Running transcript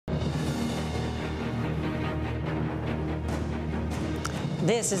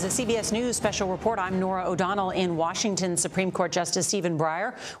This is a CBS News Special Report. I'm Norah O'Donnell in Washington. Supreme Court Justice Stephen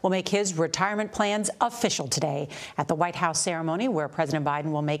Breyer will make his retirement plans official today at the White House ceremony, where President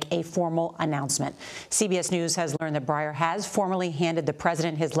Biden will make a formal announcement. CBS News has learned that Breyer has formally handed the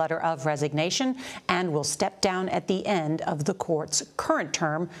president his letter of resignation and will step down at the end of the court's current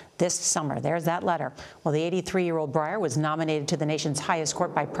term this summer. There's that letter. Well, the 83-year-old Breyer was nominated to the nation's highest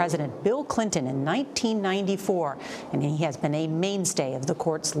court by President Bill Clinton in 1994, and he has been a mainstay of the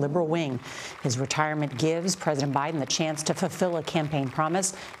court's liberal wing. His retirement gives President Biden the chance to fulfill a campaign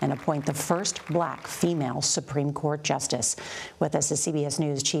promise and appoint the first black female Supreme Court justice. With us is CBS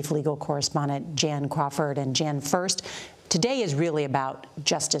News chief legal correspondent Jan Crawford. And Jan, first, today is really about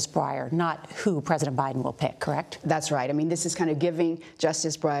Justice Breyer, not who President Biden will pick, correct? That's right. I mean, this is kind of giving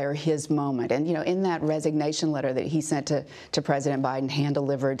Justice Breyer his moment. And, you know, in that resignation letter that he sent to President Biden,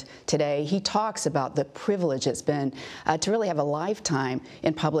 hand-delivered today, he talks about the privilege it's been to really have a lifetime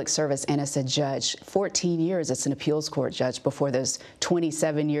in public service and as a judge. 14 years as an appeals court judge before those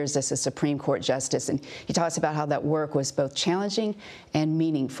 27 years as a Supreme Court justice. And he talks about how that work was both challenging and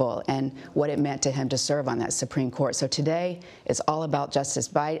meaningful and what it meant to him to serve on that Supreme Court. So today, it's all about Justice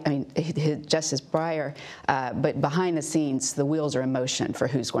Breyer, but behind the scenes, the wheels are in motion for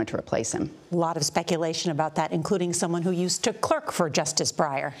who's going to replace him. A lot of speculation about that, including someone who used to clerk for Justice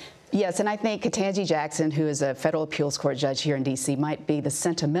Breyer. Yes, and I think Ketanji Jackson, who is a federal appeals court judge here in D.C., might be the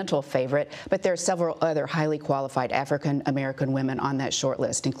sentimental favorite, but there are several other highly qualified African-American women on that short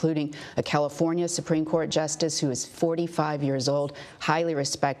list, including a California Supreme Court justice who is 45 years old, highly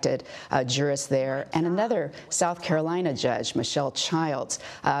respected jurist there, and another South Carolina judge, Michelle Childs,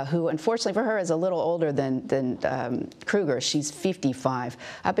 who unfortunately for her is a little older than Kruger. She's 55,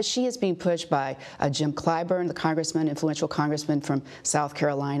 but she is being pushed by Jim Clyburn, the congressman, influential congressman from South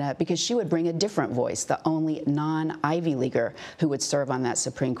Carolina, because she would bring a different voice, the only non-Ivy Leaguer who would serve on that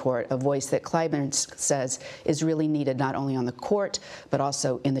Supreme Court, a voice that Clyburn says is really needed not only on the court, but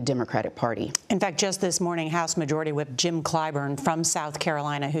also in the Democratic Party. In fact, just this morning, House Majority Whip Jim Clyburn from South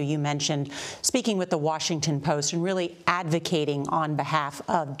Carolina, who you mentioned, speaking with the Washington Post and really advocating on behalf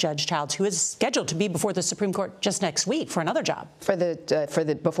of Judge Childs, who is scheduled to be before the Supreme Court just next week for another job.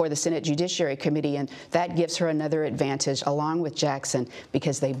 Before the Senate Judiciary Committee, and that gives her another advantage, along with Jackson,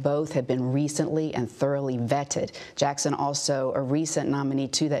 because they both have been recently and thoroughly vetted. Jackson also a recent nominee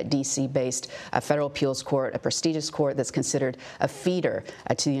to that D.C.-based federal appeals court, a prestigious court that's considered a feeder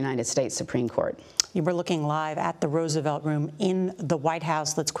to the United States Supreme Court. You were looking live at the Roosevelt Room in the White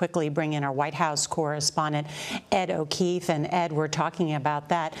House. Let's quickly bring in our White House correspondent, Ed O'Keefe. And Ed, we're talking about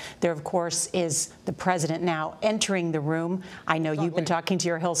that. There, of course, is the president now entering the room. I know you've been talking to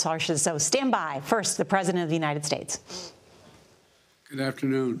your Hill sources, so stand by. First, the president of the United States. Good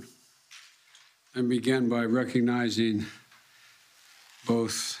afternoon. I begin by recognizing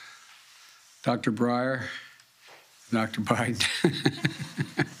both Dr. Breyer, Dr. Biden,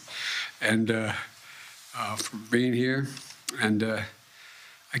 and for being here. And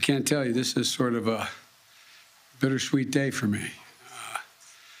I can't tell you, this is sort of a bittersweet day for me.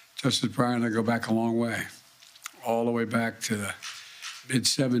 Justice Breyer and I go back a long way, all the way back to the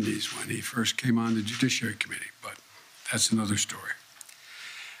mid-'70s when he first came on the Judiciary Committee, but that's another story.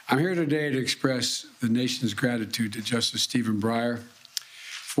 I'm here today to express the nation's gratitude to Justice Stephen Breyer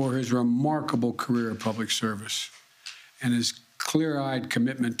for his remarkable career of public service and his clear-eyed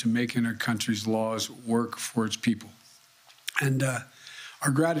commitment to making our country's laws work for its people. And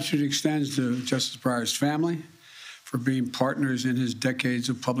our gratitude extends to Justice Breyer's family for being partners in his decades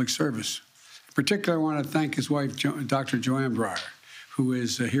of public service. In particular, I want to thank his wife, Dr. Joanne Breyer, who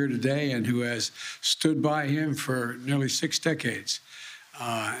is here today and who has stood by him for nearly 6 decades.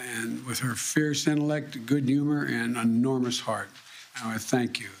 And with her fierce intellect, good humor, and enormous heart. I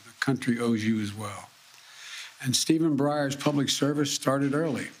thank you. The country owes you as well. And Stephen Breyer's public service started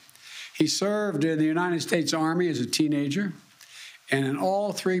early. He served in the United States Army as a teenager and in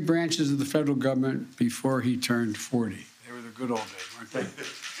all 3 branches of the federal government before he turned 40. They were the good old days, weren't they?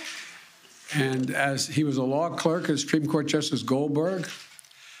 And as he was a law clerk at Supreme Court Justice Goldberg,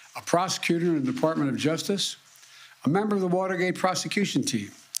 a prosecutor in the Department of Justice, a member of the Watergate prosecution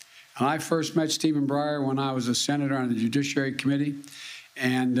team. And I first met Stephen Breyer when I was a senator on the Judiciary Committee,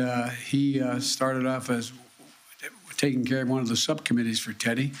 and he started off as taking care of one of the subcommittees for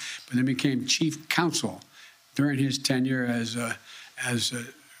Teddy, but then became chief counsel during his tenure as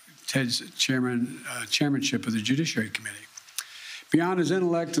Ted's chairmanship of the Judiciary Committee. Beyond his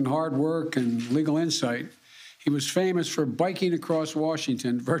intellect and hard work and legal insight, he was famous for biking across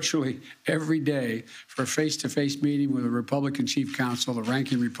Washington virtually every day for a face-to-face meeting with a Republican chief counsel, the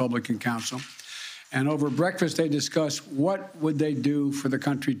ranking Republican counsel. And over breakfast, they discussed what would they do for the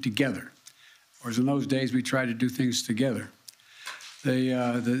country together. Whereas in those days, we tried to do things together.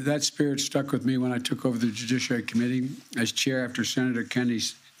 That spirit stuck with me when I took over the Judiciary Committee as chair after Senator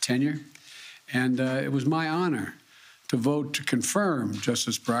Kennedy's tenure. And it was my honor to vote to confirm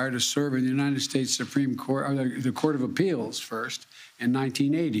Justice Breyer to serve in the United States Supreme Court, or the Court of Appeals first, in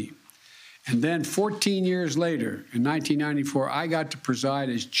 1980. And then 14 years later, in 1994, I got to preside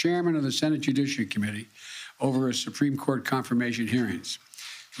as chairman of the Senate Judiciary Committee over his Supreme Court confirmation hearings.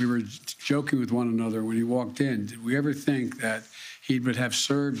 We were joking with one another when he walked in. Did we ever think that he would have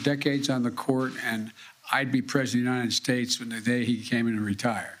served decades on the court and I'd be president of the United States when the day he came in to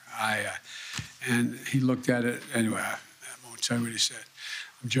retire? And he looked at it. Anyway, I won't tell you what he said.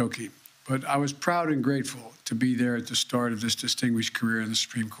 I'm joking. But I was proud and grateful to be there at the start of this distinguished career in the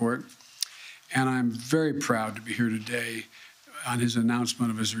Supreme Court. And I'm very proud to be here today on his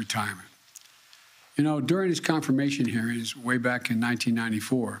announcement of his retirement. You know, during his confirmation hearings way back in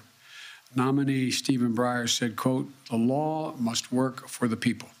 1994, nominee Stephen Breyer said, quote, "The law must work for the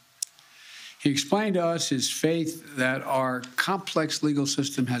people." He explained to us his faith that our complex legal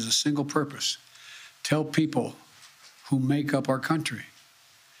system has a single purpose: to help people who make up our country.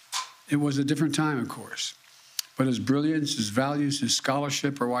 It was a different time, of course, but his brilliance, his values, his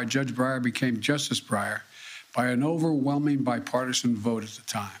scholarship are why Judge Breyer became Justice Breyer by an overwhelming bipartisan vote at the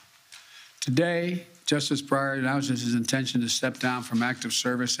time. Today, Justice Breyer announces his intention to step down from active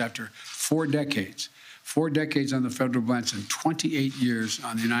service after 4 decades on the federal bench and 28 years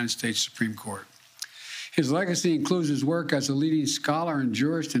on the United States Supreme Court. His legacy includes his work as a leading scholar and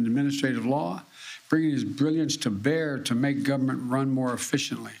jurist in administrative law, bringing his brilliance to bear to make government run more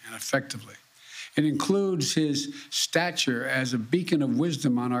efficiently and effectively. It includes his stature as a beacon of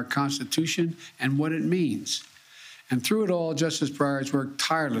wisdom on our Constitution and what it means. And through it all, Justice Breyer has worked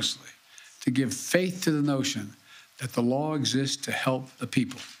tirelessly to give faith to the notion that the law exists to help the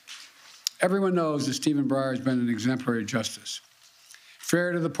people. Everyone knows that Stephen Breyer has been an exemplary justice.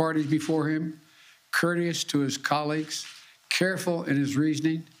 Fair to the parties before him, courteous to his colleagues, careful in his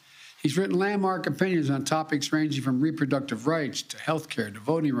reasoning. He's written landmark opinions on topics ranging from reproductive rights to health care, to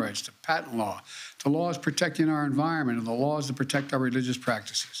voting rights, to patent law, to laws protecting our environment and the laws that protect our religious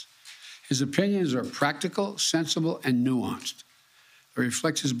practices. His opinions are practical, sensible, and nuanced. It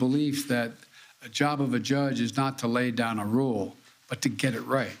reflects his belief that the job of a judge is not to lay down a rule, but to get it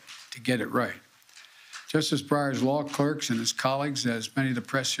right, Justice Breyer's law clerks and his colleagues, as many of the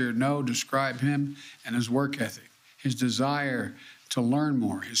press here know, describe him and his work ethic, his desire to learn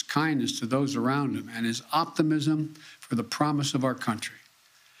more, his kindness to those around him, and his optimism for the promise of our country.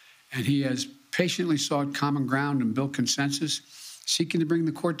 And he has patiently sought common ground and built consensus, seeking to bring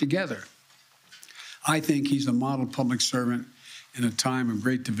the court together. I think he's a model public servant in a time of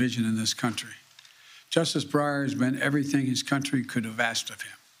great division in this country. Justice Breyer has been everything his country could have asked of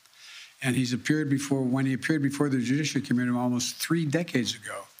him. And when he appeared before the Judiciary Committee almost 3 decades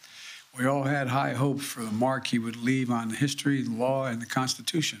ago, we all had high hopes for the mark he would leave on history, law, and the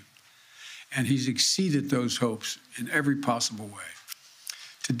Constitution. And he's exceeded those hopes in every possible way.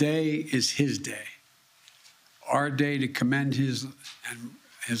 Today is his day, our day to commend his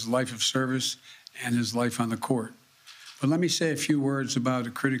life of service and his life on the court. But let me say a few words about the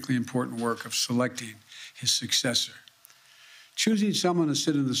critically important work of selecting his successor. Choosing someone to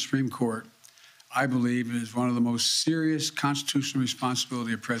sit in the Supreme Court, I believe, is one of the most serious constitutional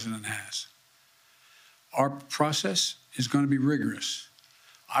responsibility a president has. Our process is going to be rigorous.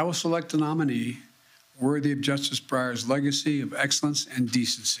 I will select a nominee worthy of Justice Breyer's legacy of excellence and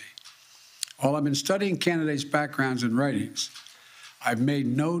decency. While I've been studying candidates' backgrounds and writings, I've made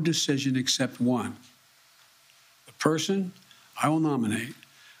no decision except one. The person I will nominate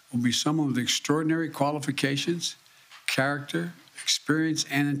will be someone with extraordinary qualifications, character, experience,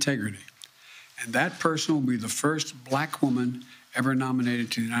 and integrity. And that person will be the first Black woman ever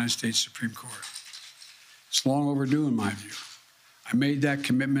nominated to the United States Supreme Court. It's long overdue in my view. I made that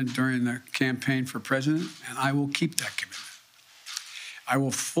commitment during the campaign for president, and I will keep that commitment. I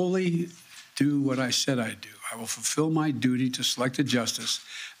will fully do what I said I'd do. I will fulfill my duty to select a justice,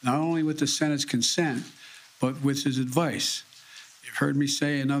 not only with the Senate's consent, but with his advice. You've heard me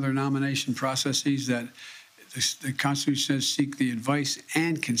say in other nomination processes that the Constitution says seek the advice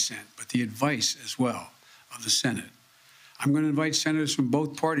and consent, but the advice as well of the Senate. I'm going to invite senators from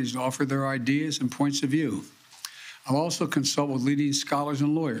both parties to offer their ideas and points of view. I'll also consult with leading scholars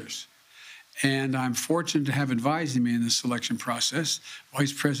and lawyers. And I'm fortunate to have advising me in this selection process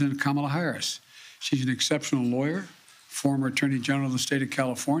Vice President Kamala Harris. She's an exceptional lawyer, former Attorney General of the state of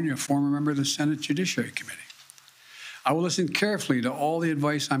California, a former member of the Senate Judiciary Committee. I will listen carefully to all the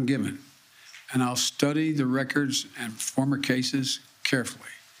advice I'm given, and I'll study the records and former cases carefully.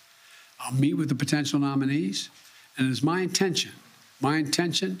 I'll meet with the potential nominees, and it is my intention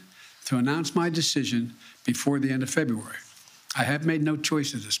to announce my decision before the end of February. I have made no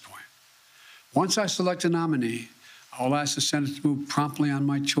choice at this point. Once I select a nominee, I will ask the Senate to move promptly on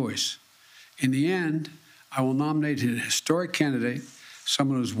my choice. In the end, I will nominate a historic candidate,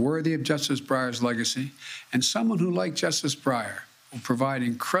 someone who's worthy of Justice Breyer's legacy, and someone who, like Justice Breyer, will provide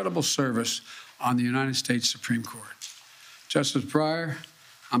incredible service on the United States Supreme Court. Justice Breyer,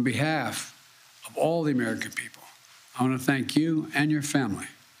 on behalf of all the American people, I want to thank you and your family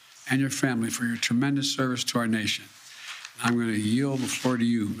for your tremendous service to our nation. I'm going to yield the floor to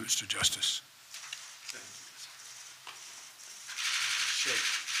you, Mr. Justice.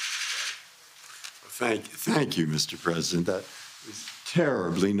 Thank you, Mr. President. That was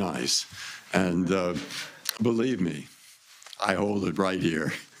terribly nice. And believe me, I hold it right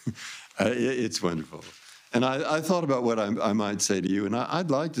here. It's wonderful. And I thought about what I might say to you, and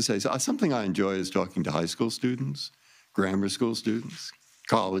I'd like to say something I enjoy is talking to high school students, grammar school students,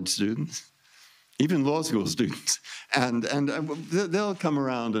 college students, even law school students, and they'll come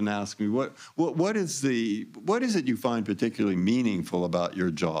around and ask me, what is it you find particularly meaningful about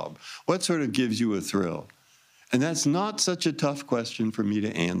your job? What sort of gives you a thrill? And that's not such a tough question for me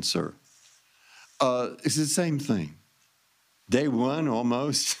to answer. It's the same thing. Day one,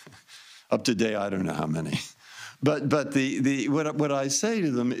 almost, up to day I don't know how many. But what I say to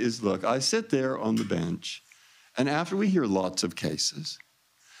them is, look, I sit there on the bench, and after we hear lots of cases,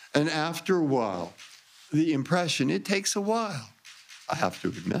 and after a while, the impression, it takes a while, I have to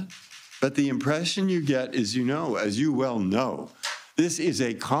admit, but the impression you get is, as you well know, this is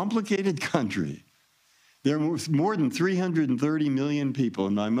a complicated country. There are more than 330 million people,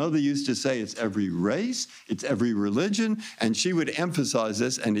 and my mother used to say it's every race, it's every religion, and she would emphasize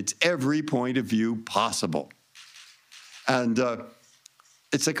this, and it's every point of view possible. And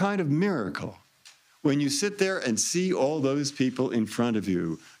it's a kind of miracle. When you sit there and see all those people in front of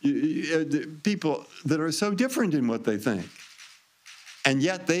you, people that are so different in what they think, and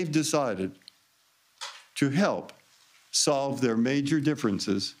yet they've decided to help solve their major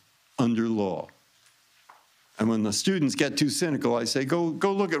differences under law. And when the students get too cynical, I say, go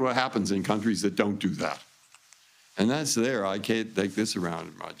look at what happens in countries that don't do that. And that's there. I can't take this around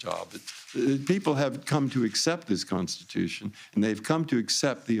in my job. People have come to accept this Constitution, and they've come to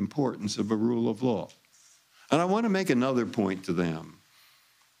accept the importance of a rule of law. And I want to make another point to them.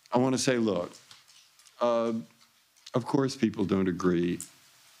 I want to say, look, of course people don't agree,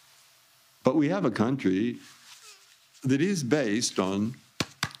 but we have a country that is based on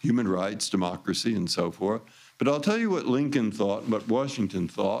human rights, democracy, and so forth. But I'll tell you what Lincoln thought, what Washington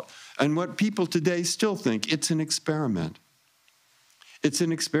thought, and what people today still think. It's an experiment. It's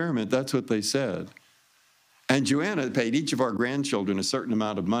an experiment. That's what they said. And Joanna paid each of our grandchildren a certain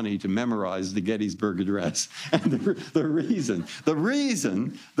amount of money to memorize the Gettysburg Address. And the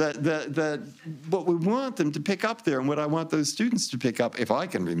reason that what we want them to pick up there, and what I want those students to pick up, if I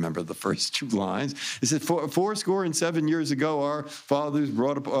can remember the first two lines, is that 407 years ago, our fathers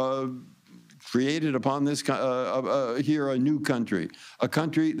brought up, created upon this here a new country, a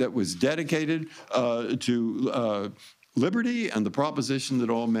country that was dedicated to liberty and the proposition that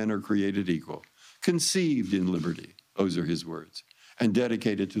all men are created equal, conceived in liberty, those are his words, and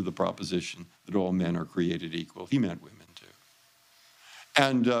dedicated to the proposition that all men are created equal. He meant women too.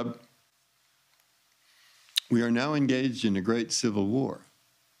 And we are now engaged in a great civil war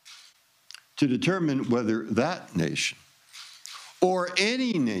to determine whether that nation or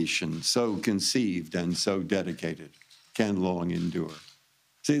any nation so conceived and so dedicated can long endure.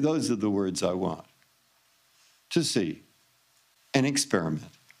 See, those are the words I want. To see an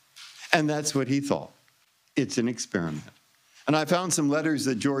experiment. And that's what he thought. It's an experiment. And I found some letters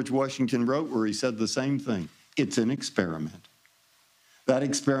that George Washington wrote where he said the same thing. It's an experiment. That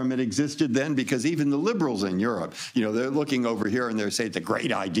experiment existed then because even the liberals in Europe, they're looking over here and they're saying it's a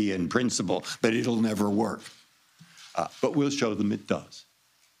great idea in principle, but it'll never work. But we'll show them it does.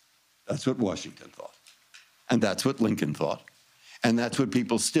 That's what Washington thought. And that's what Lincoln thought. And that's what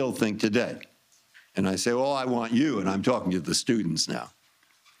people still think today. And I say, well, I want you, and I'm talking to the students now.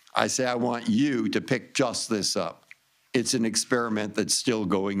 I say, I want you to pick just this up. It's an experiment that's still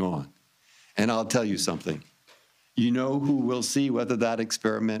going on. And I'll tell you something. You know who will see whether that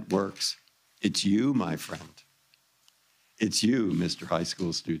experiment works? It's you, my friend. It's you, Mr. High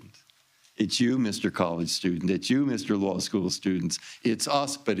School student. It's you, Mr. College student. It's you, Mr. Law School students. It's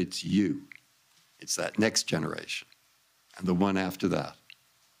us, but it's you. It's that next generation and the one after that.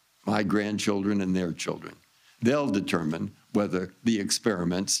 My grandchildren and their children. They'll determine whether the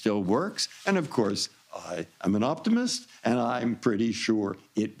experiment still works. And of course, I am an optimist, and I'm pretty sure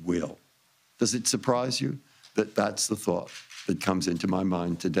it will. Does it surprise you that that's the thought that comes into my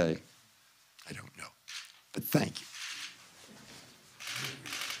mind today? I don't know, but thank you.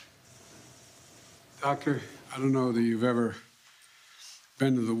 Doctor, I don't know that you've ever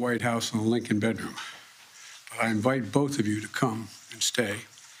been to the White House in the Lincoln bedroom, but I invite both of you to come and stay.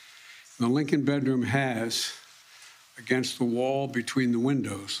 And the Lincoln bedroom has, against the wall between the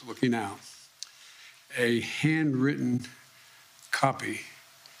windows looking out, a handwritten copy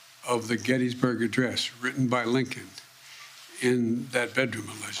of the Gettysburg Address written by Lincoln in that bedroom,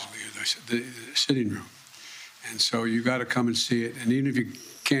 allegedly, the sitting room. And so you got to come and see it. And even if you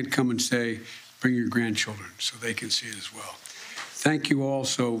can't come and stay, bring your grandchildren so they can see it as well. Thank you all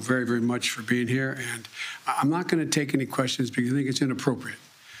so very, very much for being here. And I'm not going to take any questions because I think it's inappropriate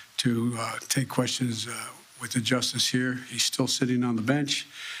to take questions with the justice here. He's still sitting on the bench.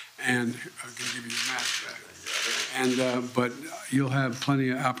 And I'm going to give you your mask back. And but you'll have plenty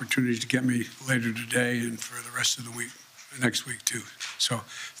of opportunities to get me later today and for the rest of the week, next week too. So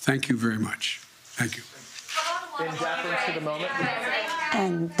thank you very much. Thank you. In deference to the moment.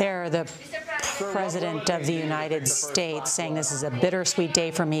 And there, the President of the United States saying this is a bittersweet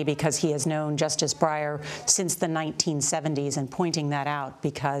day for me because he has known Justice Breyer since the 1970s, and pointing that out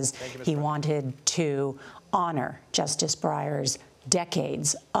because he wanted to honor Justice Breyer's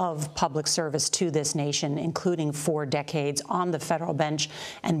decades of public service to this nation, including 4 decades on the federal bench,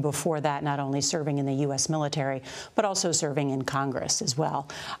 and before that, not only serving in the U.S. military, but also serving in Congress as well.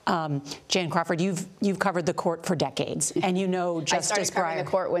 Jan Crawford, you've covered the court for decades, and you know Justice Breyer. I started covering the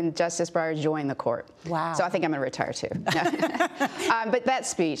court when Justice Breyer joined the court. Wow. So I think I'm going to retire too. But that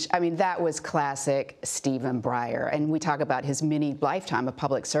speech, I mean, that was classic Stephen Breyer. And we talk about his many lifetime of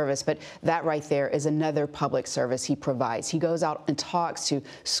public service, but that right there is another public service he provides. He goes out and talks to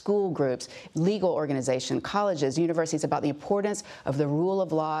school groups, legal organizations, colleges, universities about the importance of the rule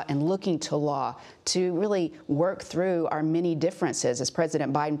of law and looking to law to really work through our many differences. As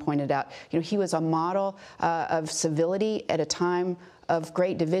President Biden pointed out, he was a model of civility at a time of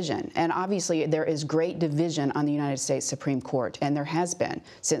great division. And obviously, there is great division on the United States Supreme Court, and there has been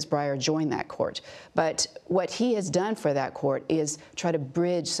since Breyer joined that court. But what he has done for that court is try to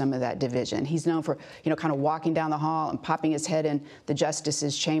bridge some of that division. He's known for, kind of walking down the hall and popping his head in the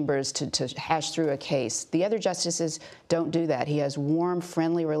justices' chambers to hash through a case. The other justices don't do that. He has warm,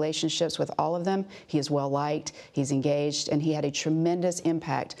 friendly relationships with all of them. He is well-liked, he's engaged, and he had a tremendous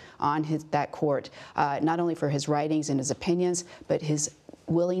impact on that court, not only for his writings and his opinions, but his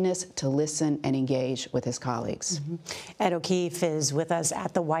willingness to listen and engage with his colleagues. Ed O'Keefe is with us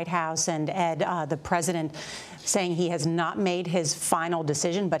at the White House. And Ed, the president saying he has not made his final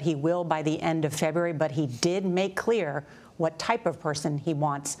decision, but he will by the end of February. But he did make clear what type of person he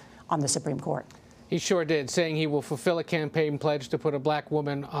wants on the Supreme Court. He sure did, saying he will fulfill a campaign pledge to put a black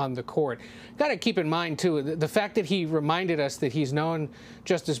woman on the court. Got to keep in mind, too, the fact that he reminded us that he's known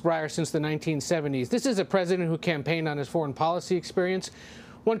Justice Breyer since the 1970s. This is a president who campaigned on his foreign policy experience.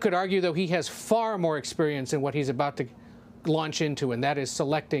 One could argue, though, he has far more experience in what he's about to launch into, and that is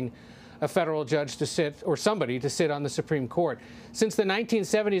selecting a federal judge to sit, or somebody to sit on the Supreme Court. Since the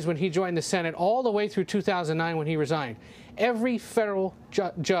 1970s, when he joined the Senate, all the way through 2009 when he resigned, every federal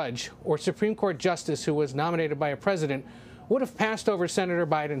judge or Supreme Court justice who was nominated by a president would have passed over Senator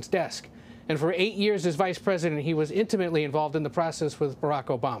Biden's desk. And for 8 years as vice president, he was intimately involved in the process with Barack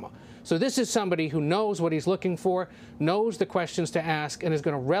Obama. So this is somebody who knows what he's looking for, knows the questions to ask, and is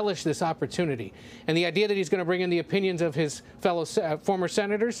going to relish this opportunity. And the idea that he's going to bring in the opinions of his fellow former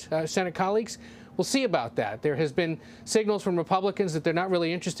senators, Senate colleagues, we'll see about that. There has been signals from Republicans that they're not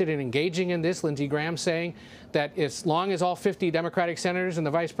really interested in engaging in this. Lindsey Graham saying that as long as all 50 Democratic senators and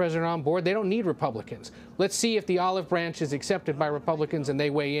the vice president are on board, they don't need Republicans. Let's see if the olive branch is accepted by Republicans and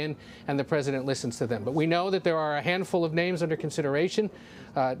they weigh in and the president listens to them. But we know that there are a handful of names under consideration.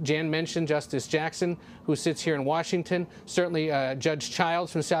 Jan mentioned Justice Jackson, who sits here in Washington. Certainly Judge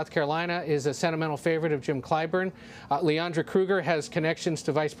Childs from South Carolina is a sentimental favorite of Jim Clyburn. Leandra Kruger has connections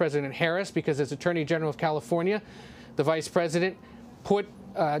to Vice President Harris because as Attorney General of California, the vice president put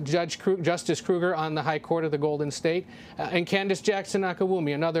Justice Kruger on the High Court of the Golden State. And Candace Jackson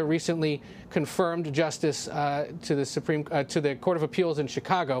Nakawumi, another recently confirmed justice to the Court of Appeals in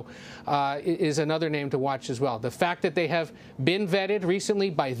Chicago, is another name to watch as well. The fact that they have been vetted recently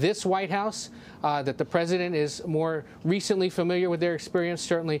by this White House, that the president is more recently familiar with their experience,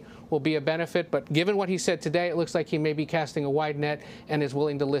 certainly will be a benefit. But given what he said today, it looks like he may be casting a wide net and is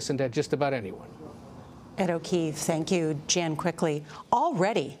willing to listen to just about anyone. Ed O'Keefe, thank you. Jan, quickly,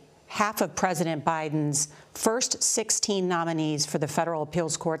 already half of President Biden's first 16 nominees for the federal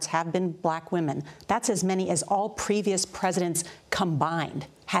appeals courts have been black women. That's as many as all previous presidents combined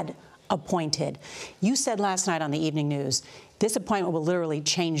had appointed. You said last night on the Evening News, this appointment will literally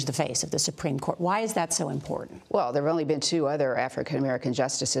change the face of the Supreme Court. Why is that so important? Well, there have only been 2 other African-American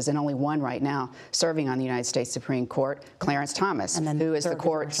justices and only one right now serving on the United States Supreme Court, Clarence Thomas, who is the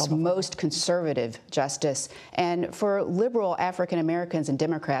court's most conservative justice. And for liberal African-Americans and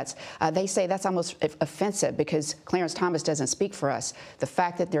Democrats, they say that's almost offensive because Clarence Thomas doesn't speak for us. The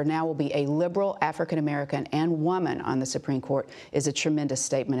fact that there now will be a liberal African-American and woman on the Supreme Court is a tremendous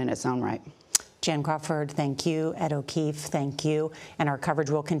statement in its own right. Jan Crawford, thank you. Ed O'Keefe, thank you. And our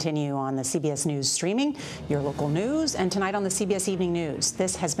coverage will continue on the CBS News streaming, your local news, and tonight on the CBS Evening News.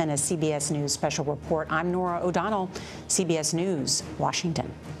 This has been a CBS News Special Report. I'm Norah O'Donnell, CBS News,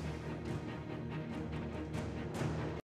 Washington.